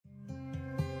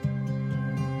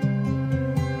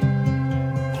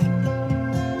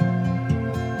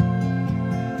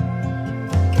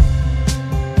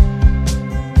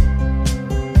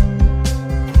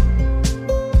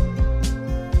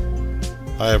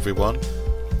Hi everyone,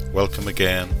 welcome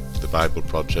again to the Bible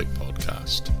Project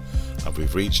podcast. And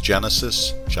we've reached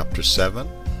Genesis chapter 7,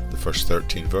 the first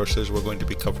 13 verses we're going to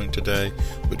be covering today,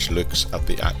 which looks at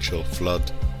the actual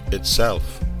flood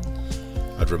itself.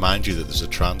 I'd remind you that there's a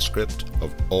transcript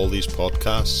of all these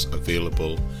podcasts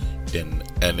available in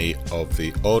any of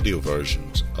the audio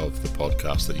versions of the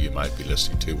podcast that you might be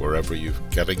listening to. Wherever you're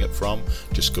getting it from,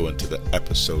 just go into the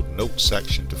episode notes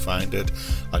section to find it,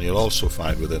 and you'll also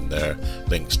find within there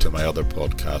links to my other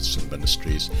podcasts and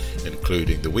ministries,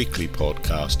 including the weekly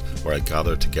podcast where I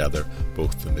gather together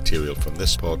both the material from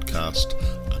this podcast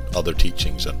and other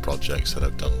teachings and projects that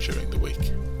I've done during the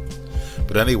week.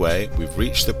 But anyway, we've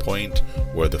reached the point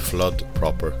where the flood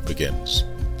proper begins.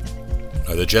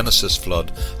 Now, the Genesis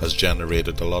flood has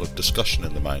generated a lot of discussion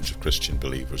in the minds of Christian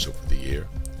believers over the year.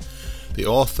 The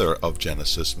author of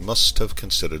Genesis must have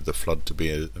considered the flood to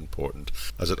be important,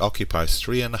 as it occupies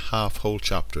 3.5 whole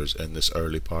chapters in this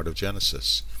early part of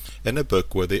Genesis, in a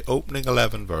book where the opening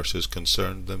 11 verses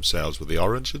concerned themselves with the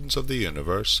origins of the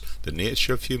universe, the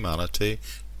nature of humanity,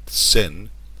 sin.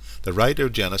 The writer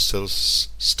of Genesis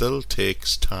still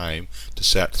takes time to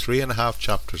set 3.5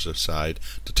 chapters aside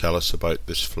to tell us about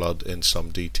this flood in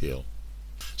some detail.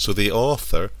 So the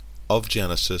author of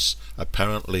Genesis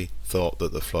apparently thought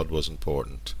that the flood was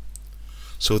important.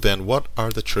 So then, what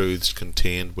are the truths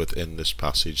contained within this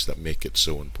passage that make it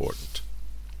so important?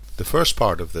 The first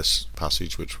part of this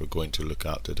passage, which we're going to look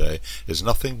at today, is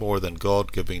nothing more than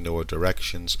God giving Noah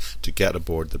directions to get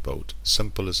aboard the boat.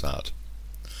 Simple as that.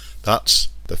 That's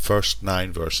the first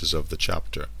 9 verses of the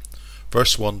chapter.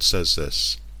 Verse 1 says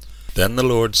this: Then the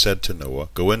Lord said to Noah,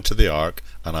 Go into the ark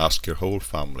and ask your whole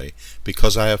family,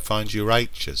 because I have found you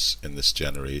righteous in this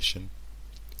generation.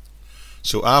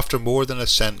 So after more than a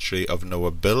century of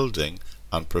Noah building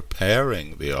and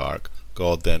preparing the ark,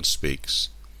 God then speaks.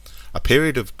 A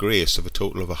period of grace of a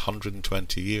total of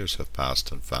 120 years have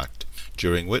passed, in fact,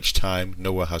 during which time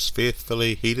Noah has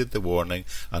faithfully heeded the warning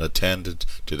and attended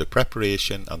to the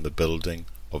preparation and the building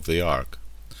of the ark.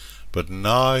 But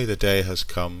now the day has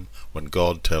come when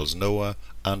God tells Noah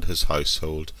and his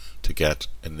household to get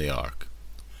in the ark.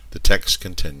 The text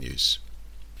continues: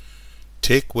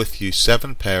 Take with you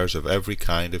 7 pairs of every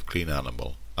kind of clean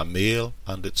animal, a male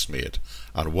and its mate,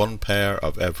 and 1 pair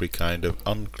of every kind of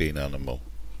unclean animal,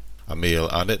 a male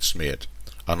and its mate,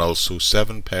 and also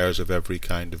 7 pairs of every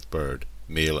kind of bird,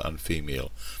 male and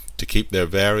female, to keep their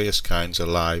various kinds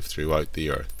alive throughout the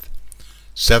earth.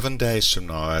 7 days from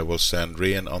now I will send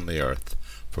rain on the earth,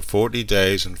 for 40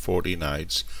 days and 40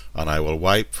 nights, and I will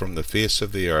wipe from the face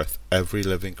of the earth every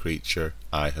living creature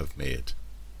I have made.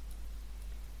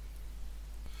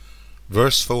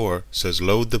 Verse 4 says,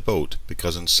 Load the boat,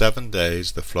 because in 7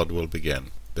 days the flood will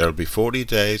begin. There will be 40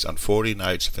 days and 40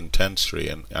 nights of intense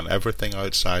rain, and everything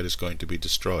outside is going to be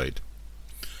destroyed.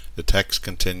 The text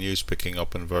continues, picking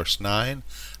up in verse 9,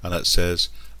 and it says,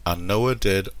 And Noah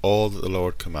did all that the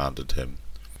Lord commanded him.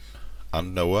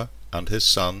 And Noah and his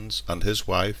sons and his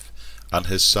wife and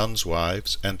his sons'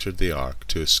 wives entered the ark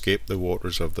to escape the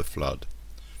waters of the flood.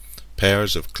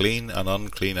 Pairs of clean and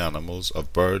unclean animals,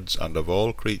 of birds and of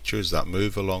all creatures that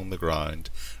move along the ground,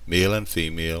 male and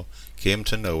female, came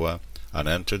to Noah and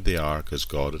entered the ark as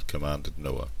God had commanded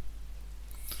Noah.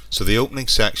 So the opening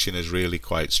section is really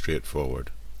quite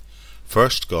straightforward.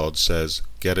 First, God says,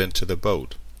 Get into the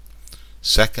boat.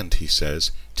 Second, he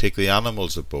says, Take the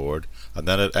animals aboard, and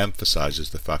then it emphasizes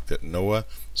the fact that Noah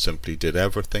simply did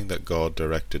everything that God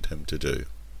directed him to do.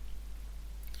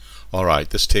 Alright,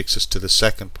 this takes us to the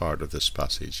second part of this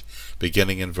passage,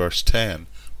 beginning in verse 10,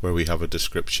 where we have a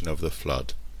description of the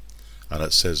flood. And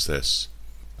it says this: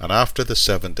 And after the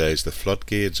 7 days the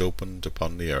floodgates opened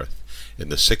upon the earth, in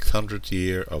the 600th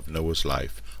year of Noah's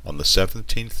life, on the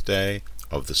 17th day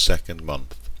of the 2nd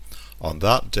month. On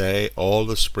that day all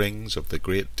the springs of the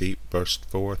great deep burst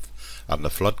forth, and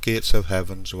the floodgates of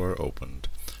heavens were opened,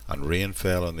 and rain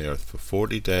fell on the earth for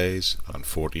 40 days and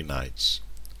 40 nights.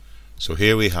 So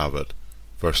here we have it.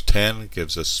 Verse 10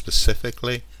 gives us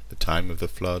specifically the time of the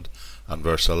flood, and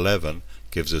verse 11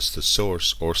 gives us the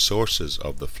source or sources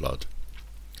of the flood.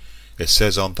 It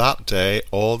says, On that day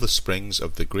all the springs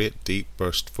of the great deep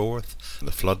burst forth, and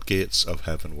the floodgates of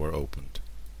heaven were opened.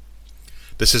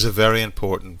 This is a very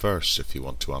important verse if you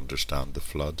want to understand the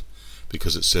flood,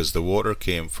 because it says the water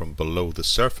came from below the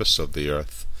surface of the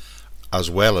earth, as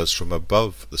well as from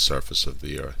above the surface of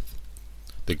the earth.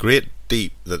 The great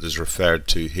deep that is referred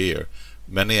to here,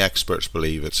 many experts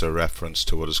believe it's a reference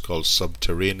to what is called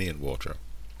subterranean water.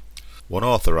 One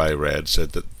author I read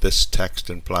said that this text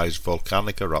implies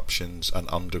volcanic eruptions and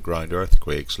underground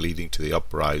earthquakes leading to the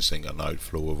uprising and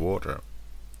outflow of water.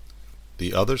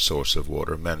 the other source of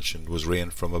water mentioned was rain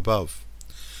from above.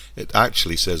 It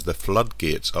actually says the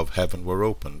floodgates of heaven were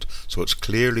opened, so it's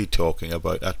clearly talking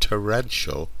about a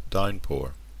torrential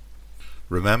downpour.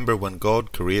 Remember, when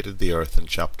God created the earth in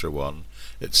chapter 1,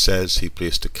 it says he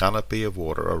placed a canopy of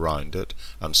water around it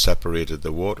and separated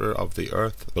the water of the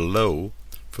earth below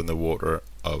from the water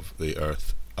of the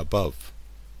earth above.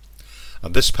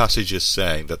 And this passage is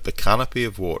saying that the canopy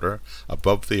of water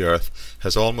above the earth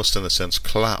has almost in a sense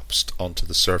collapsed onto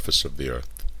the surface of the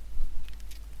earth.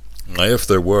 Now, if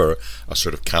there were a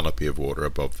sort of canopy of water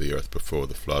above the earth before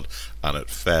the flood, and it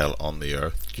fell on the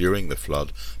earth during the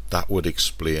flood, that would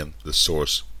explain the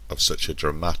source of such a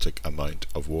dramatic amount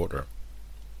of water.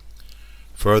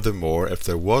 Furthermore, if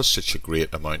there was such a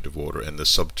great amount of water in the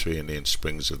subterranean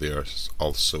springs of the earth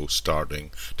also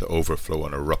starting to overflow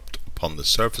and erupt upon the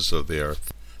surface of the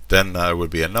earth, then there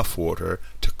would be enough water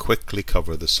to quickly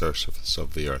cover the surface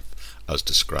of the earth, as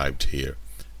described here.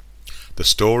 The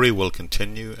story will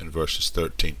continue in verses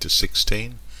 13 to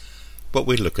 16, but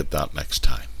we'll look at that next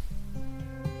time.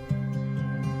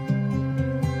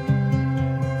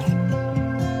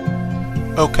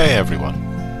 Okay everyone,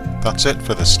 that's it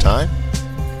for this time.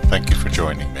 Thank you for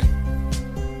joining me.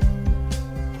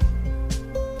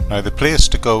 Now, the place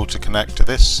to go to connect to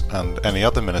this and any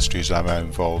other ministries I'm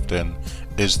involved in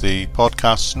is the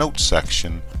podcast notes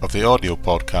section of the audio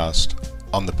podcast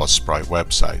on the Buzzsprout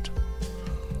website,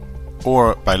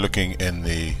 or by looking in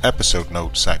the episode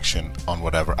notes section on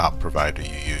whatever app provider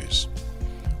you use.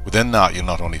 Within that, you'll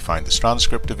not only find the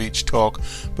transcript of each talk,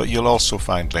 but you'll also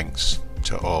find links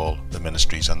to all the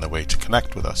ministries and the way to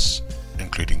connect with us,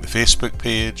 including the Facebook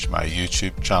page, my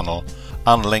YouTube channel,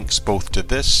 and links both to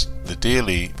this, the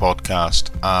daily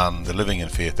podcast, and the Living in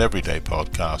Faith Everyday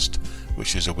podcast,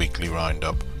 which is a weekly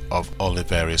roundup of all the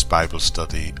various Bible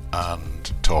study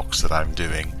and talks that I'm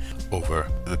doing over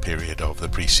the period of the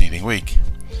preceding week.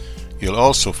 You'll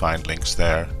also find links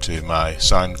there to my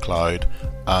SoundCloud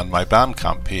and my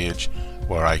Bandcamp page,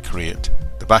 where I create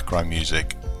the background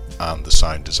music and the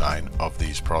sound design of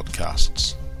these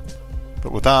podcasts.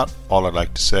 But with that, all I'd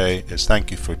like to say is thank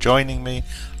you for joining me,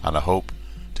 and I hope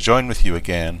to join with you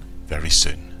again very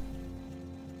soon.